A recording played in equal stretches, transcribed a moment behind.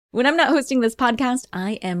When I'm not hosting this podcast,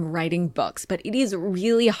 I am writing books, but it is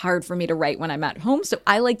really hard for me to write when I'm at home, so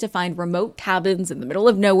I like to find remote cabins in the middle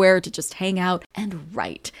of nowhere to just hang out and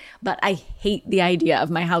write. But I hate the idea of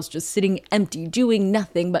my house just sitting empty, doing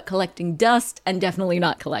nothing but collecting dust and definitely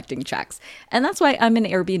not collecting checks. And that's why I'm an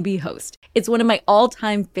Airbnb host. It's one of my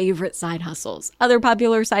all-time favorite side hustles. Other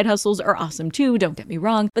popular side hustles are awesome too, don't get me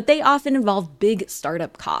wrong, but they often involve big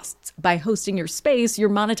startup costs. By hosting your space, you're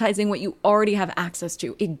monetizing what you already have access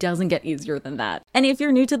to. It doesn't get easier than that. And if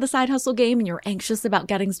you're new to the side hustle game and you're anxious about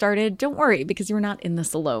getting started, don't worry, because you're not in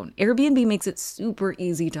this alone. Airbnb makes it super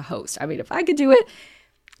easy to host. I mean, if I could do it,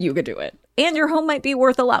 you could do it. And your home might be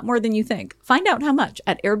worth a lot more than you think. Find out how much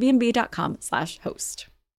at airbnb.com/host.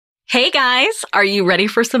 Hey guys, are you ready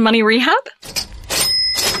for some money rehab?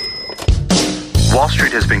 Wall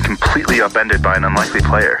Street has been completely upended by an unlikely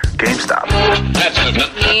player, GameStop.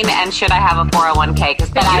 And should I have a 401k?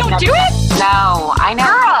 Because then You don't do it? No, I know.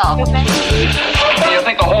 Girl! You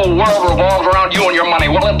think the whole world revolves around you and your money?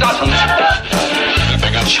 Well, it doesn't.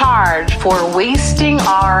 Charge for wasting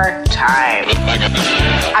our time.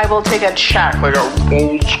 I will take a check. Like a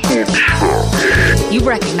old school check. You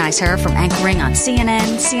recognize her from anchoring on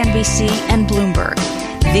CNN, CNBC, and Bloomberg.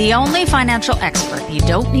 The only financial expert you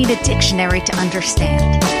don't need a dictionary to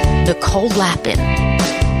understand, Nicole Lapin.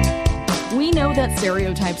 We know that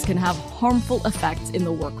stereotypes can have harmful effects in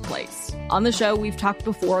the workplace. On the show, we've talked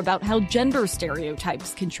before about how gender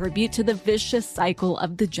stereotypes contribute to the vicious cycle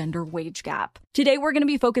of the gender wage gap. Today, we're going to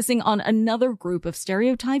be focusing on another group of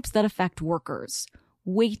stereotypes that affect workers: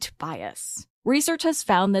 weight bias. Research has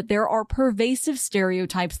found that there are pervasive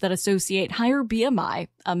stereotypes that associate higher BMI,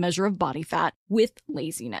 a measure of body fat, with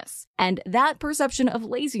laziness. And that perception of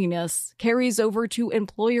laziness carries over to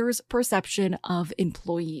employers' perception of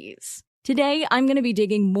employees. Today, I'm going to be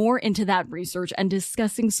digging more into that research and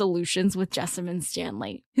discussing solutions with Jessamyn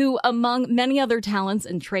Stanley, who, among many other talents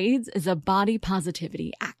and trades, is a body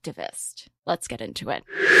positivity activist. Let's get into it.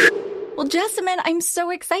 Well, Jessamyn, I'm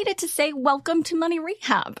so excited to say welcome to Money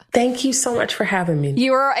Rehab. Thank you so much for having me.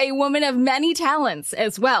 You are a woman of many talents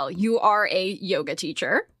as well. You are a yoga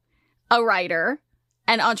teacher, a writer,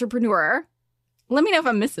 an entrepreneur. Let me know if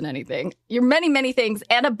I'm missing anything. You're many, many things,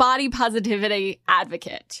 and a body positivity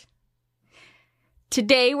advocate.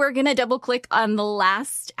 Today, we're going to double click on the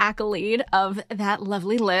last accolade of that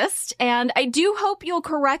lovely list. And I do hope you'll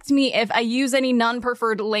correct me if I use any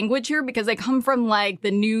non-preferred language here, because I come from like the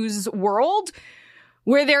news world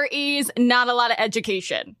where there is not a lot of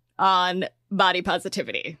education on body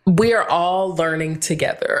positivity. We are all learning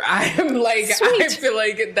together. I am like, Sweet. I feel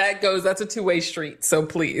like that's a two-way street. So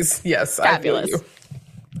please, yes, Fabulous. I feel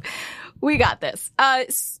you. We got this.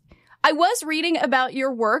 I was reading about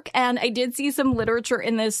your work, and I did see some literature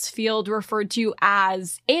in this field referred to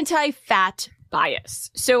as anti-fat bias.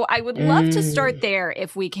 So I would love to start there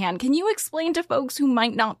if we can. Can you explain to folks who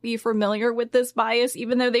might not be familiar with this bias,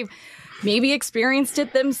 even though they've maybe experienced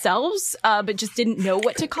it themselves, but just didn't know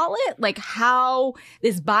what to call it? Like how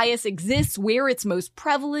this bias exists, where it's most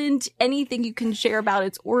prevalent, anything you can share about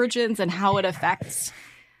its origins and how it affects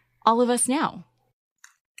all of us now?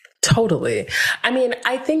 Totally. I mean,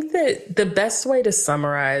 I think that the best way to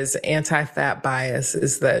summarize anti-fat bias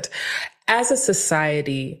is that as a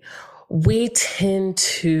society, we tend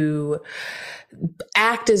to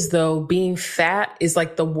act as though being fat is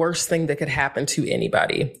like the worst thing that could happen to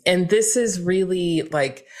anybody. And this is really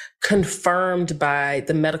like confirmed by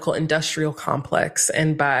the medical industrial complex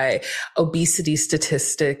and by obesity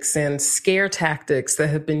statistics and scare tactics that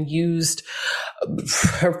have been used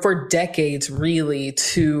for decades, really,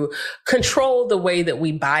 to control the way that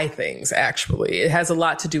we buy things, actually. It has a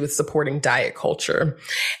lot to do with supporting diet culture.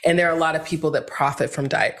 And there are a lot of people that profit from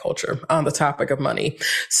diet culture on the topic of money.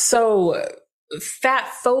 So fat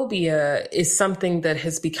phobia is something that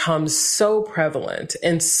has become so prevalent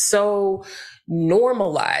and so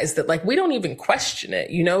normalized that like we don't even question it,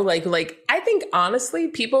 you know, like I think honestly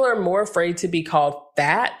people are more afraid to be called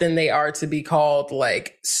fat than they are to be called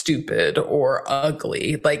like stupid or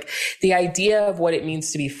ugly. Like the idea of what it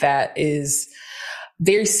means to be fat is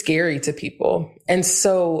very scary to people. And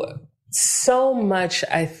so much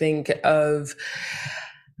I think of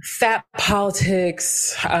fat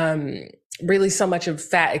politics, really so much of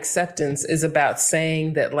fat acceptance is about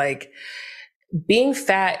saying that like being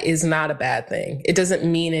fat is not a bad thing. It doesn't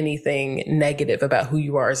mean anything negative about who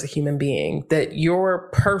you are as a human being, that you're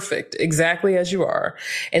perfect exactly as you are.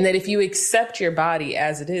 And that if you accept your body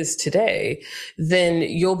as it is today, then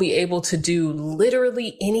you'll be able to do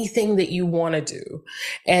literally anything that you want to do.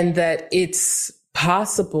 And that it's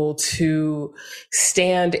possible to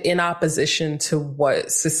stand in opposition to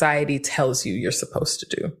what society tells you you're supposed to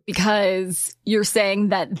do. Because you're saying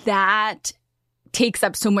that takes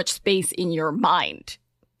up so much space in your mind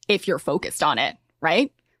if you're focused on it,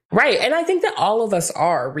 right? Right. And I think that all of us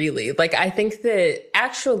are really. Like, I think that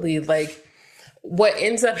actually, like, what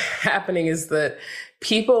ends up happening is that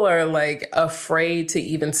people are like afraid to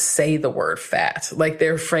even say the word fat. Like,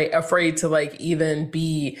 they're afraid to like even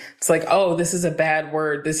be, it's like, oh, this is a bad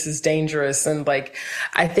word. This is dangerous. And like,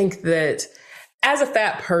 I think that as a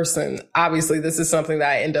fat person, obviously this is something that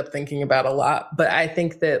I end up thinking about a lot, but I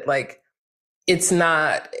think that like, it's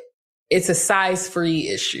a size-free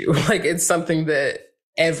issue. Like, it's something that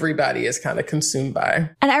everybody is kind of consumed by.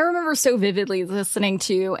 And I remember so vividly listening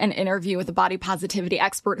to an interview with a body positivity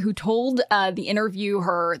expert who told the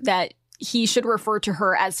interviewer that he should refer to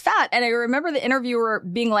her as fat. And I remember the interviewer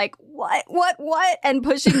being like, what? And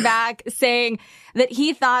pushing back, saying that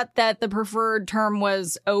he thought that the preferred term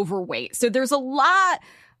was overweight. So there's a lot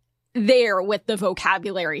there with the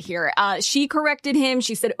vocabulary here. She corrected him.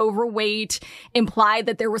 She said overweight implied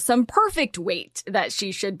that there was some perfect weight that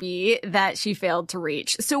she should be that she failed to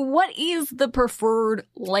reach. So what is the preferred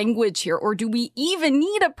language here? Or do we even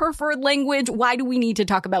need a preferred language? Why do we need to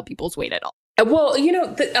talk about people's weight at all? Well, you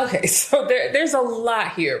know, okay, so there's a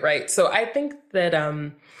lot here, right? So I think that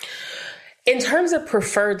in terms of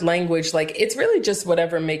preferred language, like, it's really just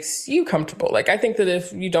whatever makes you comfortable. Like, I think that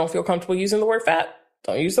if you don't feel comfortable using the word fat,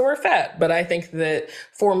 don't use the word fat. But I think that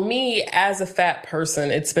for me as a fat person,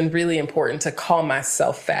 it's been really important to call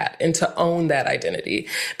myself fat and to own that identity,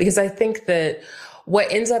 because I think that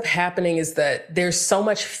what ends up happening is that there's so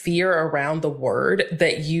much fear around the word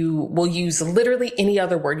that you will use literally any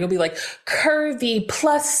other word. You'll be like curvy,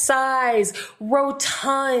 plus size,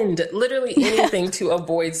 rotund, literally anything to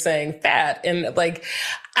avoid saying fat. And like,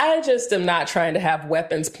 I just am not trying to have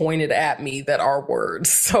weapons pointed at me that are words.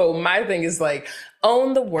 So my thing is like,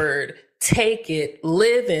 own the word, take it,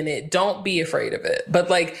 live in it, don't be afraid of it.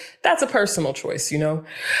 But like, that's a personal choice, you know?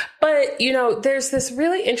 But, you know, there's this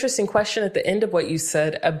really interesting question at the end of what you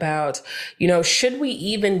said about, you know, should we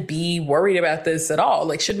even be worried about this at all?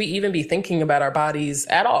 Like, should we even be thinking about our bodies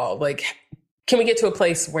at all? Like, can we get to a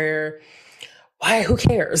place where, why, who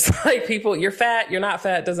cares? Like, people, you're fat, you're not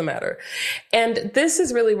fat, doesn't matter. And this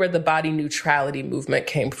is really where the body neutrality movement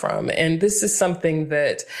came from. And this is something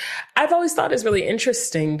that I've always thought is really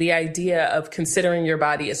interesting, the idea of considering your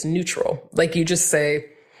body as neutral. Like, you just say,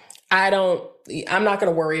 I'm not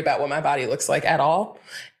going to worry about what my body looks like at all.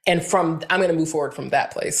 And I'm going to move forward from that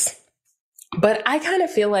place. But I kind of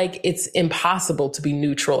feel like it's impossible to be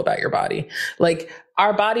neutral about your body. Like,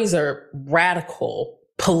 our bodies are radical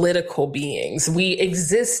political beings. We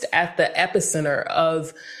exist at the epicenter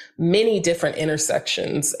of many different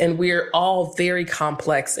intersections, and we're all very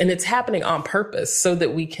complex, and it's happening on purpose so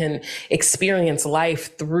that we can experience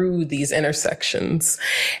life through these intersections.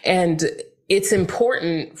 And it's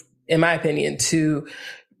important, in my opinion, to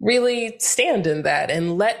really stand in that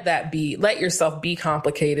and let yourself be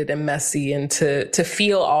complicated and messy, and to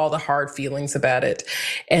feel all the hard feelings about it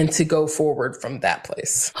and to go forward from that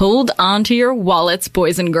place. Hold on to your wallets,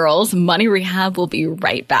 boys and girls. Money Rehab will be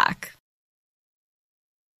right back.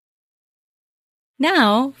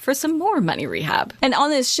 Now for some more Money Rehab. And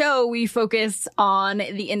on this show, we focus on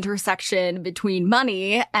the intersection between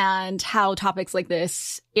money and how topics like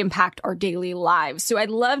this impact our daily lives. So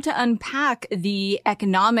I'd love to unpack the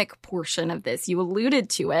economic portion of this. You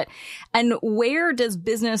alluded to it. And where does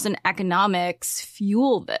business and economics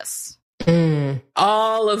fuel this?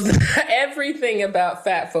 All of everything about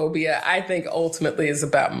fat phobia, I think ultimately is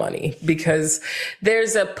about money, because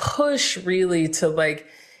there's a push really to like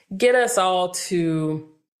get us all to,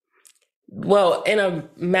 well, in a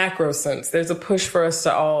macro sense, there's a push for us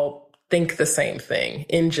to all think the same thing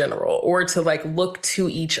in general, or to like look to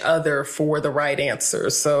each other for the right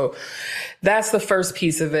answers. So that's the first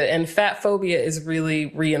piece of it. And fat phobia is really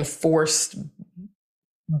reinforced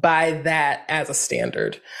by that as a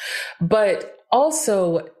standard. But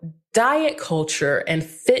also diet culture and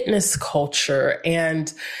fitness culture,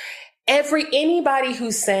 and anybody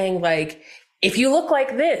who's saying like, if you look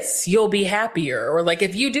like this, you'll be happier. Or like,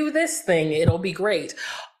 if you do this thing, it'll be great.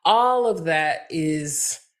 All of that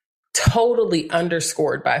is totally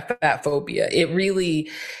underscored by fat phobia. It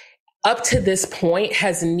really, up to this point,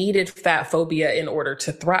 has needed fat phobia in order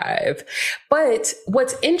to thrive. But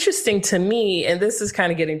what's interesting to me, and this is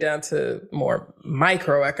kind of getting down to more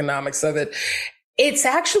microeconomics of it, It's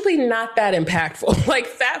actually not that impactful. Like,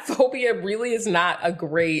 fat phobia really is not a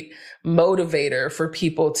great motivator for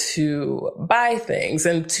people to buy things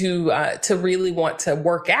and to really want to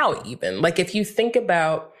work out even. Like, if you think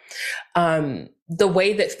about the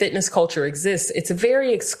way that fitness culture exists, it's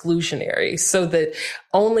very exclusionary so that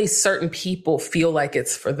only certain people feel like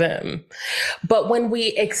it's for them. But when we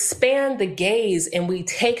expand the gaze and we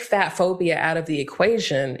take fat phobia out of the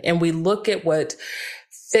equation and we look at what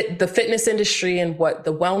the fitness industry and what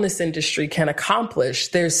the wellness industry can accomplish,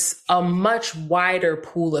 there's a much wider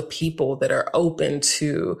pool of people that are open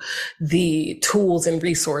to the tools and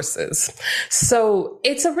resources. So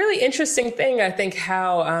it's a really interesting thing, I think,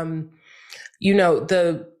 how,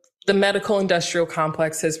 the medical industrial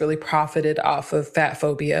complex has really profited off of fat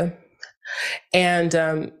phobia and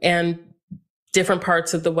different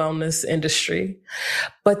parts of the wellness industry.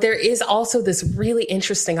 But there is also this really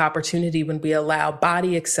interesting opportunity when we allow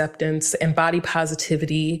body acceptance and body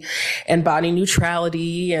positivity and body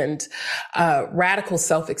neutrality and radical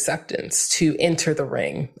self-acceptance to enter the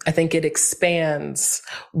ring. I think it expands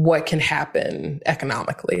what can happen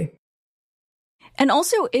economically. And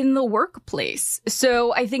also in the workplace.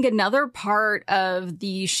 So I think another part of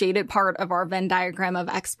the shaded part of our Venn diagram of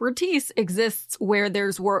expertise exists where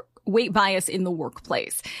there's weight bias in the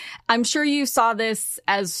workplace. I'm sure you saw this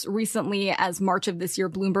as recently as March of this year.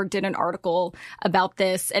 Bloomberg did an article about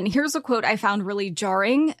this. And here's a quote I found really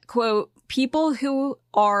jarring. Quote, "People who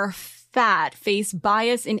are fat face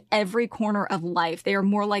bias in every corner of life. They are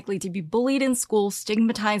more likely to be bullied in school,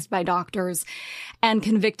 stigmatized by doctors, and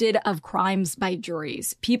convicted of crimes by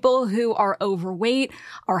juries. People who are overweight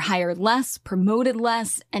are hired less, promoted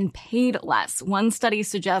less, and paid less." One study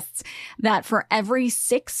suggests that for every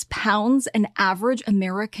 6 pounds an average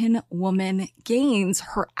American woman gains,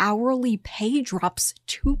 her hourly pay drops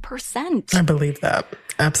 2%. I believe that.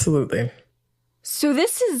 Absolutely. So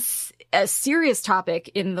this is a serious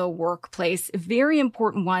topic in the workplace, a very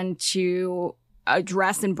important one to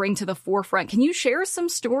address and bring to the forefront. Can you share some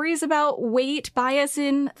stories about weight bias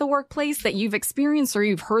in the workplace that you've experienced or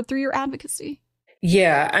you've heard through your advocacy?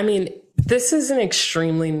 Yeah, I mean, this is an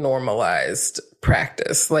extremely normalized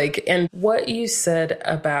practice. Like, and what you said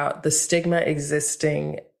about the stigma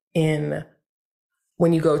existing in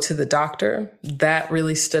when you go to the doctor, that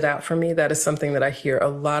really stood out for me. That is something that I hear a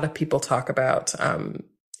lot of people talk about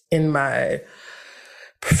in my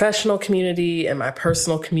professional community, in my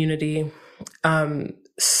personal community.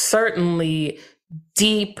 Certainly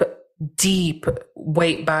deep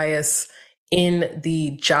weight bias in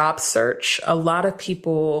the job search. A lot of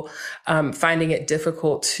people finding it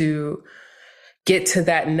difficult to get to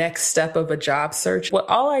that next step of a job search. Well,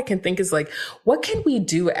 all I can think is like, what can we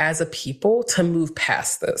do as a people to move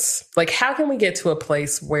past this? Like, how can we get to a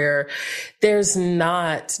place where there's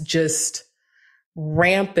not just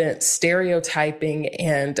rampant stereotyping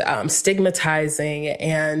and stigmatizing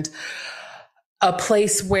and a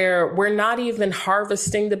place where we're not even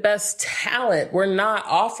harvesting the best talent. We're not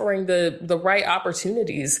offering the right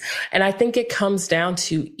opportunities. And I think it comes down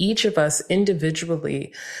to each of us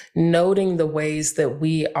individually noting the ways that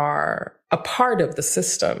we are a part of the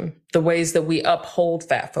system, the ways that we uphold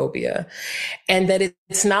fat phobia, and that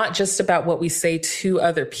it's not just about what we say to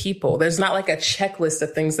other people. There's not like a checklist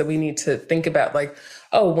of things that we need to think about. Like,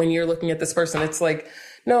 oh, when you're looking at this person, it's like,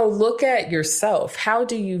 no, look at yourself. How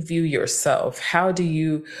do you view yourself? Do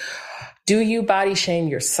you body shame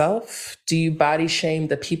yourself? Do you body shame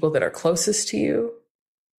the people that are closest to you?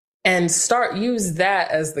 And use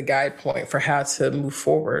that as the guide point for how to move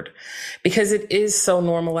forward, because it is so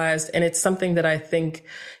normalized. And it's something that I think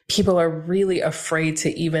people are really afraid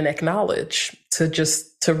to even acknowledge, to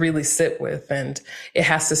really sit with. And it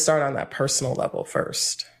has to start on that personal level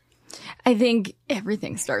first. I think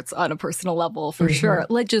everything starts on a personal level for sure.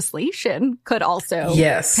 Legislation could also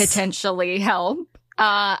potentially help.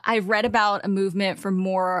 I've read about a movement for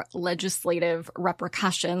more legislative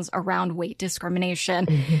repercussions around weight discrimination.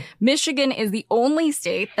 Michigan is the only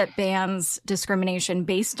state that bans discrimination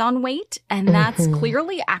based on weight, and that's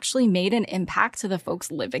clearly actually made an impact to the folks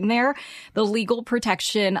living there. The legal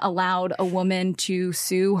protection allowed a woman to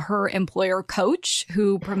sue her employer coach,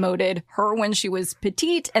 who promoted her when she was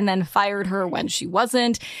petite and then fired her when she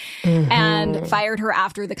wasn't, and fired her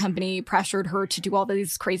after the company pressured her to do all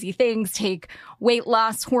these crazy things, take weight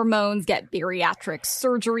loss hormones, get beriatric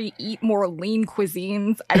surgery, eat more lean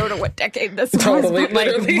cuisines. I don't know what decade this was. Totally.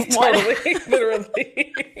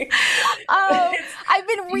 I've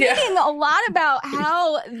been reading a lot about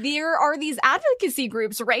how there are these advocacy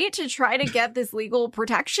groups, right, to try to get this legal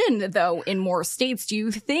protection, though, in more states. Do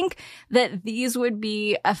you think that these would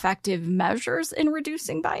be effective measures in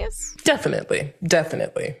reducing bias? Definitely.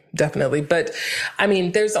 But I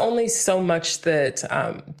mean, there's only so much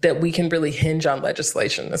that we can really hinge on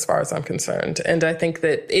legislation as far as I'm concerned. And I think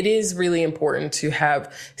that it is really important to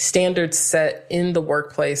have standards set in the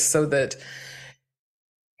workplace so that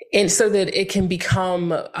it can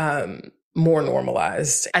become more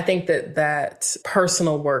normalized. I think that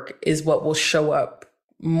personal work is what will show up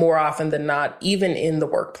more often than not, even in the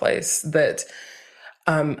workplace, that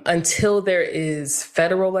until there is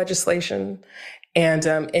federal legislation, and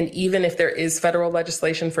even if there is federal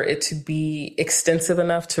legislation, for it to be extensive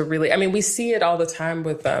enough to really, I mean, we see it all the time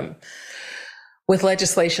with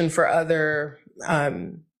legislation for other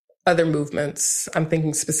movements. I'm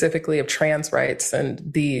thinking specifically of trans rights and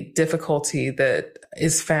the difficulty that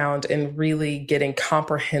is found in really getting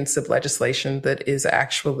comprehensive legislation that is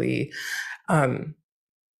actually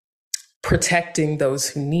protecting those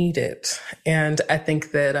who need it. And I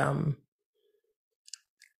think that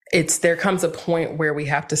there comes a point where we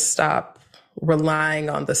have to stop relying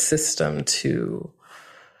on the system to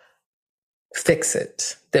fix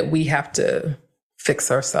it, that we have to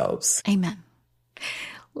fix ourselves. Amen.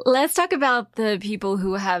 Let's talk about the people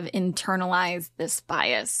who have internalized this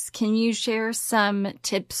bias. Can you share some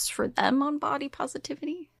tips for them on body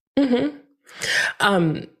positivity? Mm-hmm.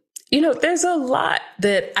 There's a lot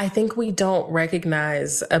that I think we don't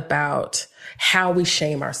recognize about how we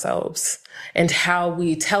shame ourselves and how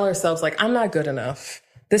we tell ourselves, like, I'm not good enough.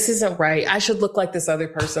 This isn't right. I should look like this other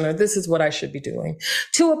person, or this is what I should be doing,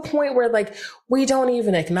 to a point where, like, we don't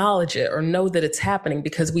even acknowledge it or know that it's happening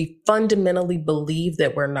because we fundamentally believe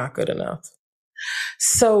that we're not good enough.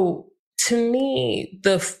 So to me,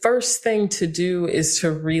 the first thing to do is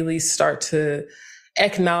to really start to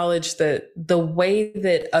acknowledge that the way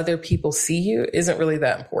that other people see you isn't really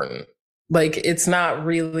that important. Like, it's not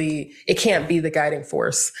really, it can't be the guiding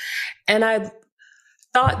force. And I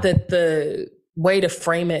thought that the way to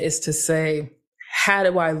frame it is to say, how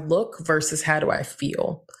do I look versus how do I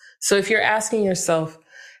feel? So if you're asking yourself,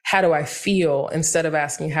 how do I feel, instead of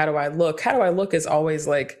asking, how do I look is always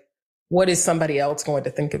like, what is somebody else going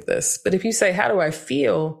to think of this? But if you say, how do I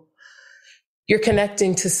feel, you're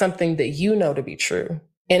connecting to something that you know to be true.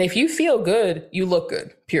 And if you feel good, you look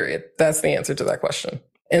good, period. That's the answer to that question.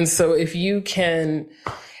 And so if you can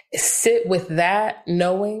sit with that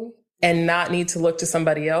knowing and not need to look to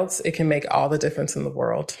somebody else, it can make all the difference in the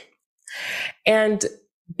world. And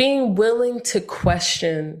being willing to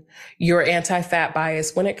question your anti-fat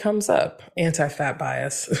bias when it comes up, anti-fat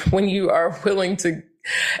bias, when you are willing to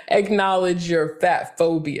acknowledge your fat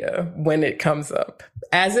phobia when it comes up,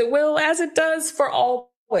 as it does for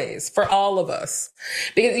always, for all of us.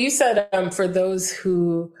 Because you said, for those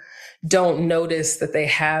who don't notice that they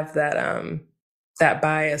have that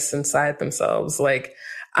bias inside themselves, like,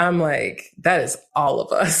 I'm like, that is all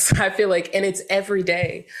of us. I feel like, and it's every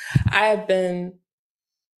day. I have been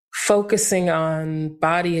focusing on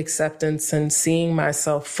body acceptance and seeing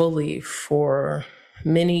myself fully for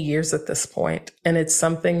many years at this point. And it's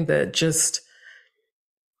something that just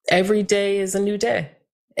every day is a new day.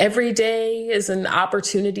 Every day is an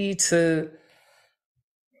opportunity to,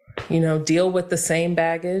 deal with the same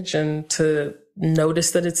baggage and to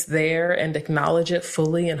notice that it's there and acknowledge it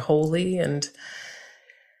fully and wholly and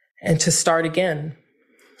to start again.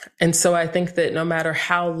 And so I think that no matter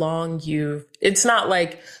how long it's not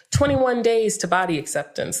like 21 days to body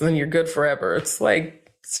acceptance and then you're good forever. It's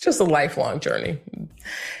like, it's just a lifelong journey.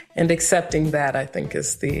 And accepting that, I think,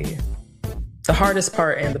 is the hardest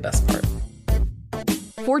part and the best part.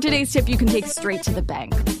 For today's tip, you can take straight to the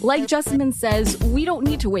bank. Like Jessamine says, we don't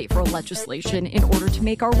need to wait for legislation in order to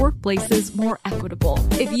make our workplaces more equitable.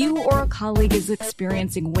 If you or a colleague is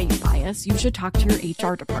experiencing weight bias, you should talk to your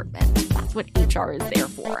HR department. That's what HR is there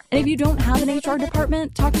for. And if you don't have an HR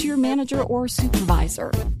department, talk to your manager or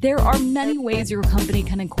supervisor. There are many ways your company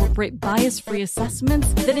can incorporate bias-free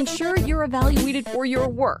assessments that ensure you're evaluated for your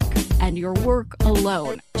work and your work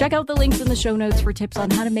alone. Check out the links in the show notes for tips on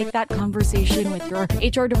how to make that conversation with your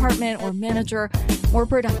HR department or manager more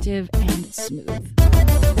productive and smooth.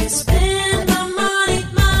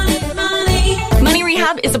 Money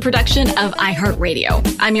Rehab is a production of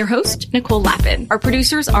iHeartRadio. I'm your host, Nicole Lappin. Our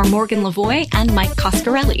producers are Morgan Lavoie and Mike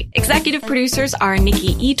Coscarelli. Executive producers are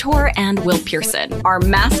Nikki Etor and Will Pearson. Our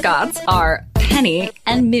mascots are Penny,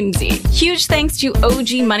 and Mimsy. Huge thanks to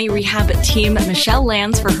OG Money Rehab team Michelle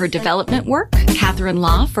Lands for her development work, Catherine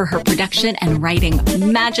Law for her production and writing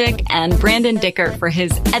magic, and Brandon Dicker for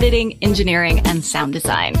his editing, engineering, and sound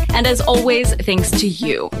design. And as always, thanks to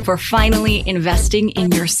you for finally investing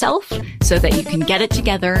in yourself so that you can get it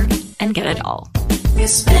together and get it all. You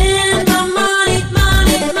spend my money.